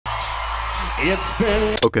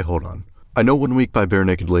Okay, hold on. I know 1 Week by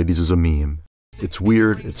Barenaked Ladies is a meme. It's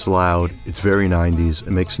weird, it's loud, it's very 90s,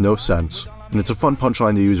 it makes no sense, and it's a fun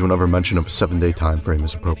punchline to use whenever mention of a 7-day time frame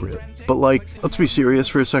is appropriate. But like, let's be serious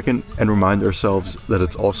for a second and remind ourselves that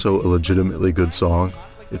it's also a legitimately good song.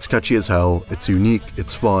 It's catchy as hell, it's unique,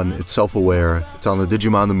 it's fun, it's self-aware, it's on the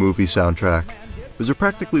Digimon the Movie soundtrack. Those are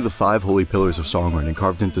practically the 5 holy pillars of songwriting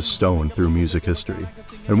carved into stone through music history.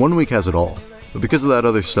 And 1 Week has it all. But because of that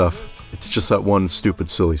other stuff, it's just that one stupid,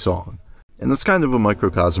 silly song. And that's kind of a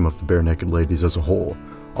microcosm of the Barenaked Ladies as a whole,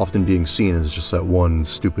 often being seen as just that one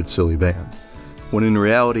stupid, silly band. When in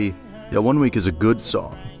reality, yeah, 1 Week is a good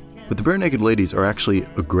song, but the Barenaked Ladies are actually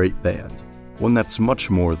a great band, one that's much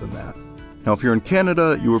more than that. Now, if you're in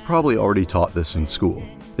Canada, you were probably already taught this in school.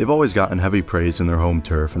 They've always gotten heavy praise in their home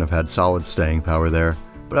turf and have had solid staying power there,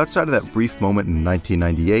 but outside of that brief moment in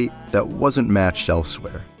 1998, that wasn't matched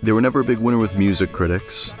elsewhere. They were never a big winner with music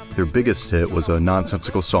critics. Their biggest hit was a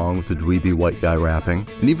nonsensical song with a dweeby white guy rapping,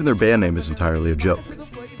 and even their band name is entirely a joke,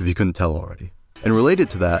 if you couldn't tell already. And related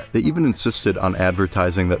to that, they even insisted on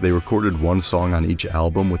advertising that they recorded one song on each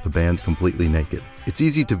album with the band completely naked. It's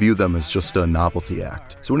easy to view them as just a novelty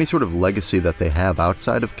act, so any sort of legacy that they have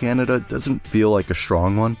outside of Canada doesn't feel like a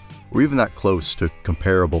strong one, or even that close to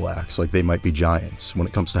comparable acts like They Might Be Giants when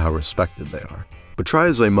it comes to how respected they are. But try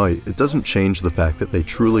as they might, it doesn't change the fact that they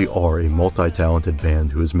truly are a multi-talented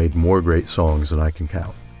band who has made more great songs than I can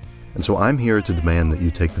count. And so I'm here to demand that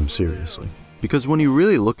you take them seriously. Because when you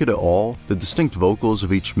really look at it all, the distinct vocals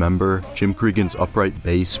of each member, Jim Cregan's upright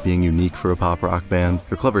bass being unique for a pop rock band,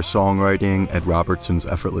 their clever songwriting, Ed Robertson's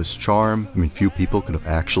effortless charm, I mean few people could have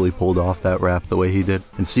actually pulled off that rap the way he did,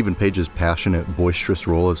 and Stephen Page's passionate, boisterous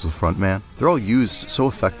role as the frontman, they're all used so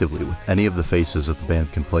effectively with any of the faces that the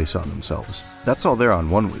band can place on themselves. That's all there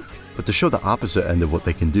on 1 Week. But to show the opposite end of what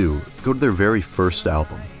they can do, go to their very first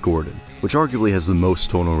album, Gordon, which arguably has the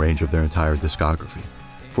most tonal range of their entire discography.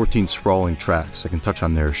 14 sprawling tracks that can touch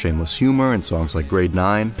on their shameless humor and songs like Grade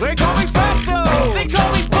 9. They call me Fatso! They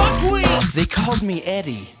call me Buckwheat! They called me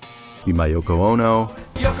Eddie. Be My Yoko Ono.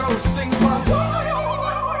 Yoko sings my...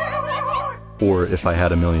 Or If I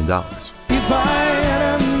Had $1 Million. If I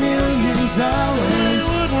had $1 million, we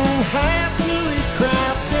wouldn't have to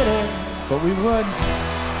recraft it, but we would.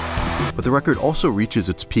 But the record also reaches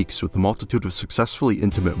its peaks with a multitude of successfully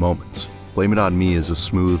intimate moments. Blame It On Me is a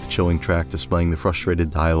smooth, chilling track displaying the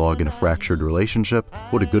frustrated dialogue in a fractured relationship.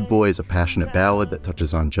 What a Good Boy is a passionate ballad that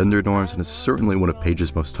touches on gender norms and is certainly one of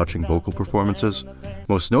Page's most touching vocal performances.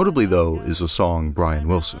 Most notably, though, is the song Brian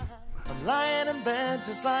Wilson. I'm lying in bed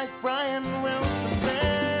just like Brian Wilson.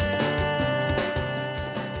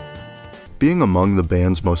 Being among the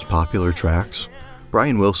band's most popular tracks,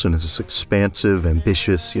 Brian Wilson is this expansive,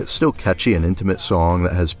 ambitious, yet still catchy and intimate song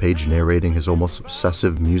that has Page narrating his almost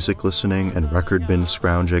obsessive music listening and record bin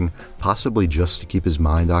scrounging, possibly just to keep his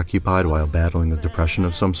mind occupied while battling a depression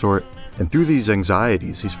of some sort. And through these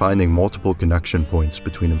anxieties, he's finding multiple connection points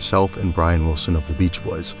between himself and Brian Wilson of the Beach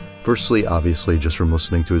Boys. Firstly, obviously, just from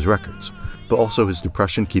listening to his records, but also his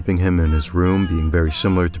depression keeping him in his room being very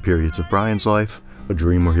similar to periods of Brian's life, a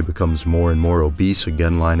dream where he becomes more and more obese,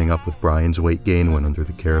 again lining up with Brian's weight gain when under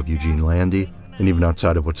the care of Eugene Landy, and even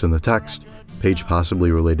outside of what's in the text, Page possibly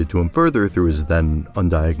related to him further through his then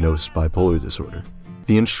undiagnosed bipolar disorder.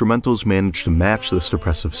 The instrumentals manage to match this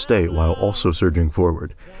depressive state while also surging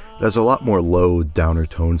forward. It has a lot more low, downer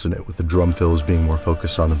tones in it, with the drum fills being more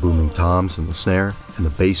focused on the booming toms and the snare, and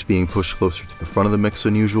the bass being pushed closer to the front of the mix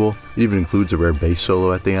than usual. It even includes a rare bass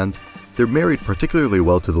solo at the end. They're married particularly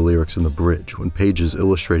well to the lyrics in the bridge, when Page is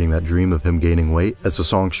illustrating that dream of him gaining weight. As the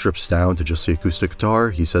song strips down to just the acoustic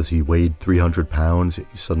guitar, he says he weighed 300 pounds, yet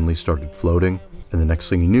he suddenly started floating, and the next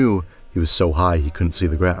thing he knew, he was so high he couldn't see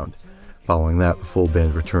the ground. Following that, the full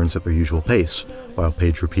band returns at their usual pace, while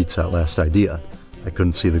Page repeats that last idea, I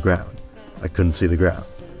couldn't see the ground, I couldn't see the ground.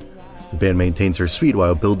 The band maintains their speed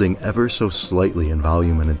while building ever so slightly in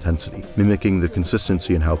volume and intensity, mimicking the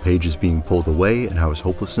consistency in how Page is being pulled away and how his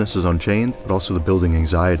hopelessness is unchained, but also the building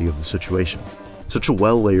anxiety of the situation. Such a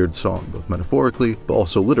well-layered song, both metaphorically, but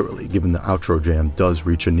also literally, given the outro jam does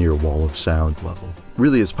reach a near wall of sound level.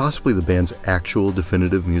 Really is possibly the band's actual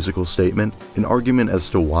definitive musical statement. An argument as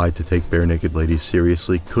to why to take Barenaked Ladies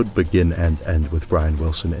seriously could begin and end with Brian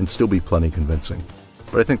Wilson and still be plenty convincing.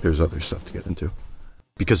 But I think there's other stuff to get into.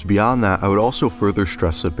 Because beyond that, I would also further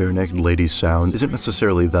stress that Barenaked Ladies' sound isn't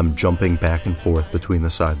necessarily them jumping back and forth between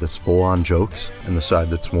the side that's full-on jokes and the side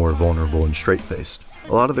that's more vulnerable and straight-faced.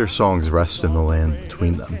 A lot of their songs rest in the land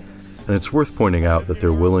between them, and it's worth pointing out that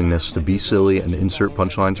their willingness to be silly and insert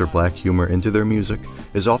punchlines or black humor into their music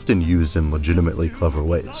is often used in legitimately clever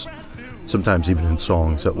ways. sometimes even in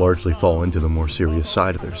songs that largely fall into the more serious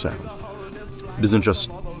side of their sound. It isn't just,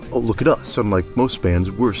 oh, look at us, unlike most bands,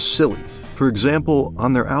 we're silly. For example,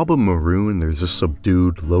 on their album Maroon, there's this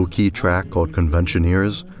subdued, low-key track called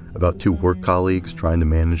Conventioneers about two work colleagues trying to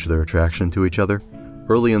manage their attraction to each other.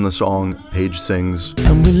 Early in the song, Paige sings,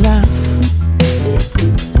 and we laugh,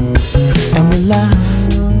 and we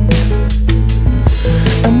laugh,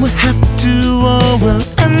 and we have to, or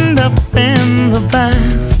we'll end up in the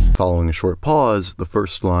bath. Following a short pause, the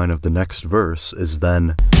first line of the next verse is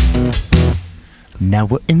then, now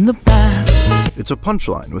we're in the bath. It's a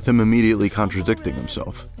punchline with him immediately contradicting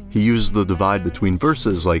himself. He used the divide between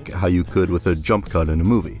verses like how you could with a jump cut in a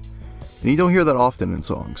movie. And you don't hear that often in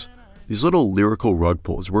songs. These little lyrical rug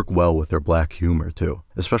pulls work well with their black humor too,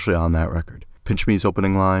 especially on that record. Pinch Me's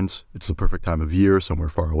opening lines, it's the perfect time of year, somewhere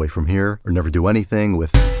far away from here, or Never Do Anything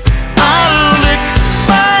with, I'll lick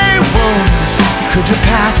my wounds, could you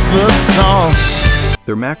pass the salt?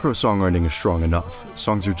 Their macro songwriting is strong enough.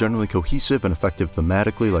 Songs are generally cohesive and effective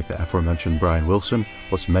thematically, like the aforementioned Brian Wilson,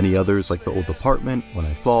 plus many others like The Old Apartment, When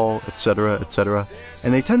I Fall, etc., etc.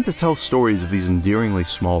 And they tend to tell stories of these endearingly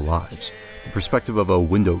small lives, the perspective of a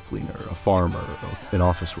window cleaner, a farmer, or an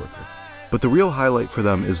office worker. But the real highlight for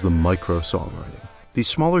them is the micro songwriting. These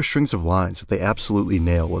smaller strings of lines that they absolutely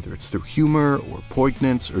nail, whether it's through humor or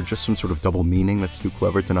poignance or just some sort of double meaning that's too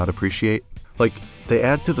clever to not appreciate. Like, they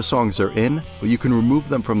add to the songs they're in, but you can remove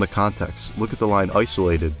them from the context, look at the line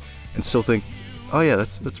isolated, and still think, oh yeah,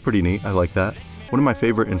 that's pretty neat, I like that. One of my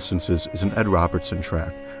favorite instances is an Ed Robertson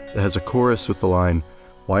track that has a chorus with the line,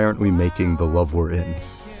 why aren't we making the love we're in?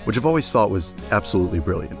 Which I've always thought was absolutely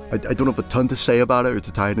brilliant. I don't have a ton to say about it or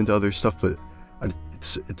to tie it into other stuff, but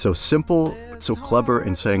it's so simple, it's so clever,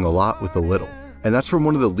 and saying a lot with a little. And that's from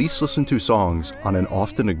one of the least listened to songs on an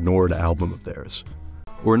often ignored album of theirs.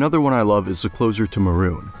 Or another one I love is the closer to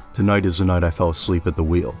Maroon, Tonight is the Night I Fell Asleep at the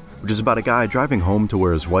Wheel, which is about a guy driving home to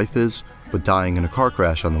where his wife is, but dying in a car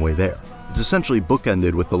crash on the way there. It's essentially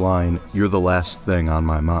bookended with the line, you're the last thing on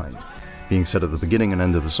my mind, being said at the beginning and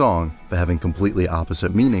end of the song, but having completely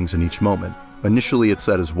opposite meanings in each moment. Initially it's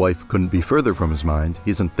that his wife couldn't be further from his mind,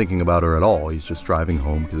 he isn't thinking about her at all, he's just driving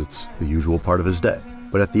home because it's the usual part of his day.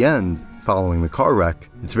 But at the end, following the car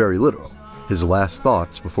wreck, it's very literal. His last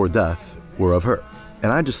thoughts before death were of her.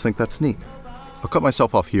 And I just think that's neat. I'll cut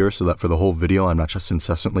myself off here so that for the whole video I'm not just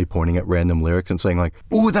incessantly pointing at random lyrics and saying like,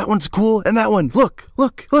 ooh, that one's cool, and that one, look,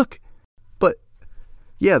 look, look. But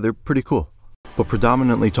yeah, they're pretty cool. But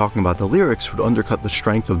predominantly talking about the lyrics would undercut the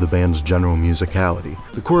strength of the band's general musicality.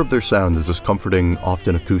 The core of their sound is this comforting,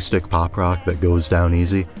 often acoustic pop rock that goes down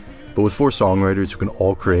easy, but with 4 songwriters who can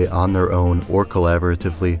all create on their own or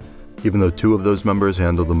collaboratively, even though 2 of those members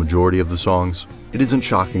handle the majority of the songs, it isn't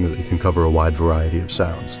shocking that they can cover a wide variety of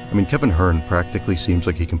sounds. I mean, Kevin Hearn practically seems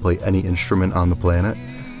like he can play any instrument on the planet,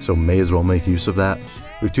 so may as well make use of that.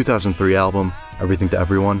 Their 2003 album, Everything to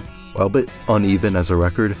Everyone, while a bit uneven as a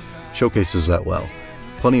record, showcases that well.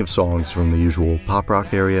 Plenty of songs from the usual pop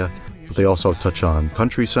rock area, but they also touch on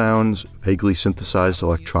country sounds, vaguely synthesized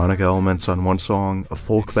electronic elements on one song, a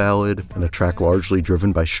folk ballad, and a track largely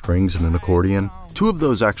driven by strings and an accordion. 2 of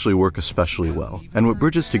those actually work especially well, and what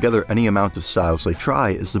bridges together any amount of styles they try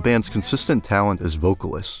is the band's consistent talent as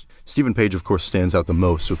vocalists. Stephen Page of course stands out the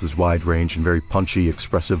most with his wide range and very punchy,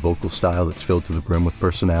 expressive vocal style that's filled to the brim with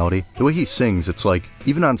personality. The way he sings, it's like,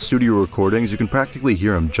 even on studio recordings, you can practically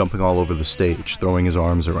hear him jumping all over the stage, throwing his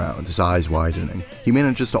arms around, his eyes widening. He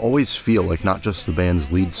manages to always feel like not just the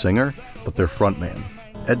band's lead singer, but their frontman.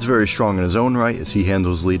 Ed's very strong in his own right as he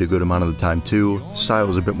handles lead a good amount of the time too, his style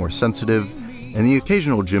is a bit more sensitive, and the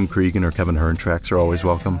occasional Jim Cregan or Kevin Hearn tracks are always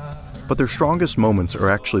welcome. But their strongest moments are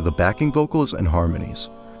actually the backing vocals and harmonies.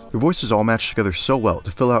 Their voices all match together so well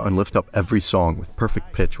to fill out and lift up every song with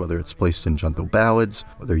perfect pitch, whether it's placed in gentle ballads,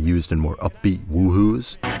 or they're used in more upbeat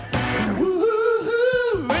woohoos,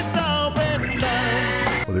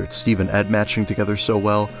 whether it's Steve and Ed matching together so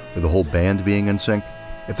well, or the whole band being in sync.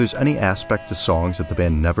 If there's any aspect to songs that the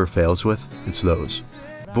band never fails with, it's those.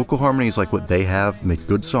 Vocal harmonies like what they have make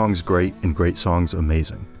good songs great and great songs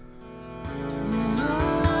amazing.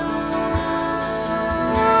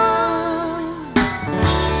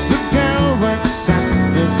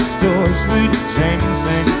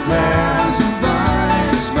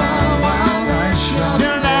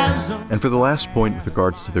 And for the last point with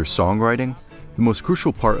regards to their songwriting, the most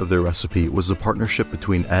crucial part of their recipe was the partnership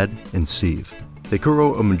between Ed and Steve. They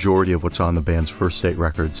co-wrote a majority of what's on the band's first 8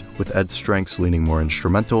 records, with Ed's strengths leaning more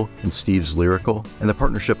instrumental and Steve's lyrical, and the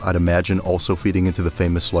partnership I'd imagine also feeding into the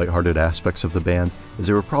famous lighthearted aspects of the band, as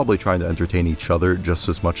they were probably trying to entertain each other just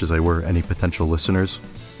as much as they were any potential listeners.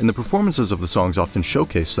 and the performances of the songs often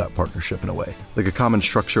showcase that partnership in a way. Like a common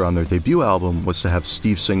structure on their debut album was to have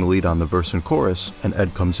Steve sing lead on the verse and chorus, and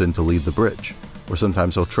Ed comes in to lead the bridge. Or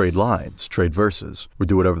sometimes they'll trade lines, trade verses, or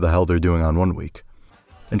do whatever the hell they're doing on one week.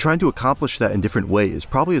 And trying to accomplish that in different ways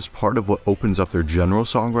probably is part of what opens up their general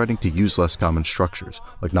songwriting to use less common structures,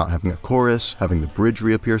 like not having a chorus, having the bridge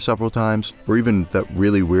reappear several times, or even that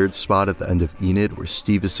really weird spot at the end of Enid where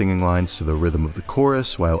Steve is singing lines to the rhythm of the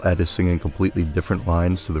chorus while Ed is singing completely different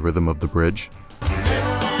lines to the rhythm of the bridge.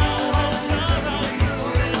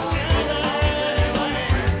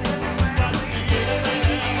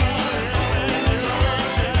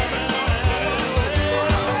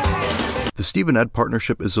 The Steve and Ed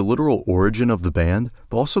partnership is the literal origin of the band,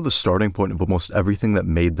 but also the starting point of almost everything that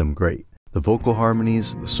made them great. The vocal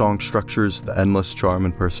harmonies, the song structures, the endless charm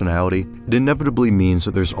and personality. It inevitably means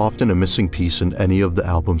that there's often a missing piece in any of the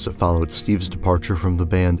albums that followed Steve's departure from the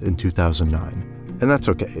band in 2009. And that's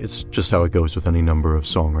okay, it's just how it goes with any number of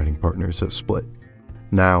songwriting partners that split.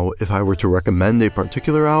 Now, if I were to recommend a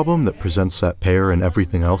particular album that presents that pair and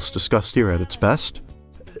everything else discussed here at its best,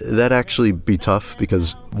 that'd actually be tough,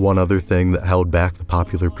 because one other thing that held back the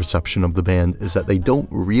popular perception of the band is that they don't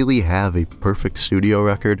really have a perfect studio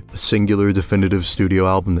record. A singular definitive studio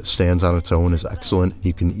album that stands on its own is excellent.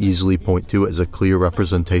 You can easily point to it as a clear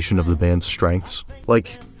representation of the band's strengths.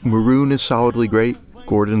 Like, Maroon is solidly great,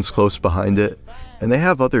 Gordon's close behind it, and they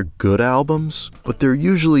have other good albums, but they're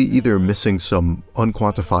usually either missing some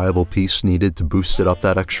unquantifiable piece needed to boost it up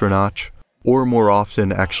that extra notch, or more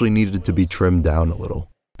often actually needed to be trimmed down a little.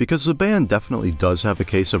 Because the band definitely does have a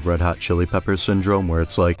case of Red Hot Chili Peppers syndrome, where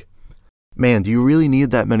it's like, man, do you really need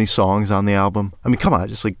that many songs on the album? I mean, come on,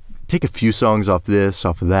 just like take a few songs off this,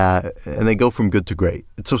 off of that, and they go from good to great.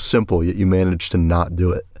 It's so simple, yet you manage to not do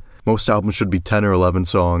it. Most albums should be 10 or 11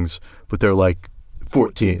 songs, but they're like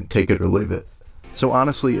 14, take it or leave it. So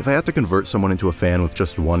honestly, if I had to convert someone into a fan with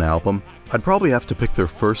just one album, I'd probably have to pick their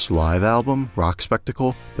first live album, Rock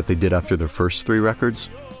Spectacle, that they did after their first 3 records.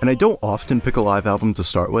 And I don't often pick a live album to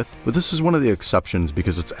start with, but this is one of the exceptions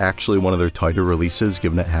because it's actually one of their tighter releases,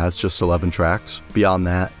 given it has just 11 tracks. Beyond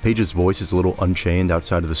that, Page's voice is a little unchained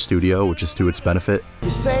outside of the studio, which is to its benefit. You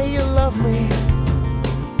say you love me,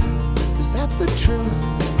 is that the truth?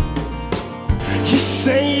 You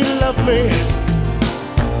say you love me,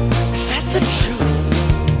 is that the truth?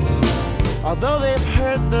 Although they've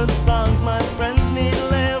heard the songs, my friends need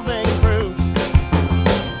living proof.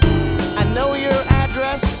 I know your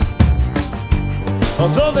address.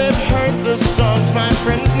 Although they've heard the songs, my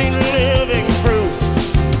friends need living proof.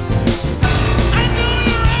 I know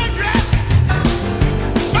your address.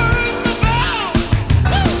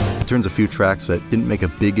 It turns a few tracks that didn't make a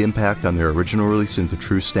big impact on their original release into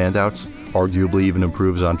true standouts, arguably even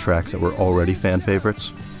improves on tracks that were already fan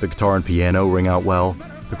favorites. The guitar and piano ring out well,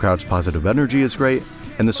 the crowd's positive energy is great,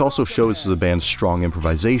 and this also shows the band's strong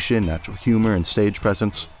improvisation, natural humor, and stage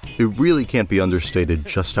presence. It really can't be understated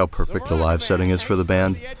just how perfect the live setting is for the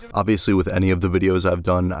band. Obviously, with any of the videos I've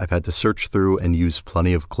done, I've had to search through and use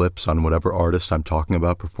plenty of clips on whatever artist I'm talking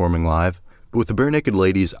about performing live. But with the Barenaked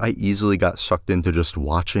Ladies, I easily got sucked into just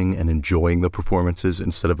watching and enjoying the performances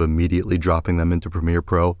instead of immediately dropping them into Premiere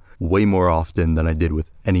Pro, way more often than I did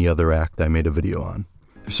with any other act I made a video on.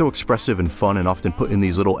 They're so expressive and fun and often put in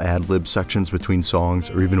these little ad-lib sections between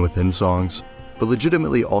songs or even within songs. But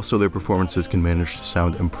legitimately, also their performances can manage to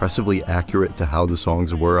sound impressively accurate to how the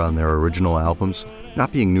songs were on their original albums,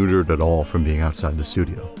 not being neutered at all from being outside the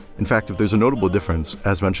studio. In fact, if there's a notable difference,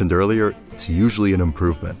 as mentioned earlier, it's usually an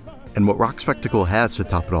improvement. And what Rock Spectacle has to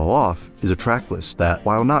top it all off is a track list that,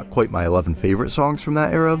 while not quite my 11 favorite songs from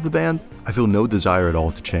that era of the band, I feel no desire at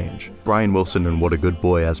all to change. Brian Wilson and What a Good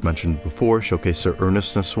Boy, as mentioned before, showcase their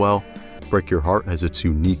earnestness well. Break Your Heart has its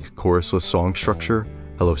unique chorusless song structure.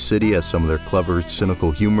 Hello City has some of their clever,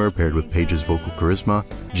 cynical humor paired with Page's vocal charisma.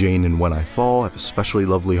 Jane and When I Fall have especially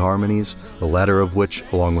lovely harmonies, the latter of which,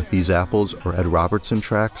 along with These Apples, are Ed Robertson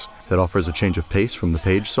tracks that offers a change of pace from the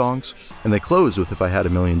Page songs. And they close with If I Had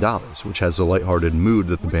 $1 Million, which has the lighthearted mood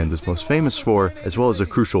that the band is most famous for, as well as a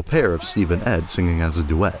crucial pair of Steve and Ed singing as a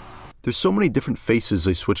duet. There's so many different faces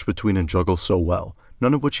they switch between and juggle so well,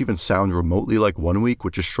 none of which even sound remotely like One Week,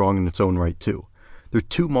 which is strong in its own right too. They're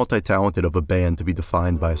too multi-talented of a band to be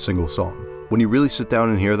defined by a single song. When you really sit down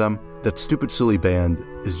and hear them, that stupid silly band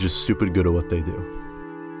is just stupid good at what they do.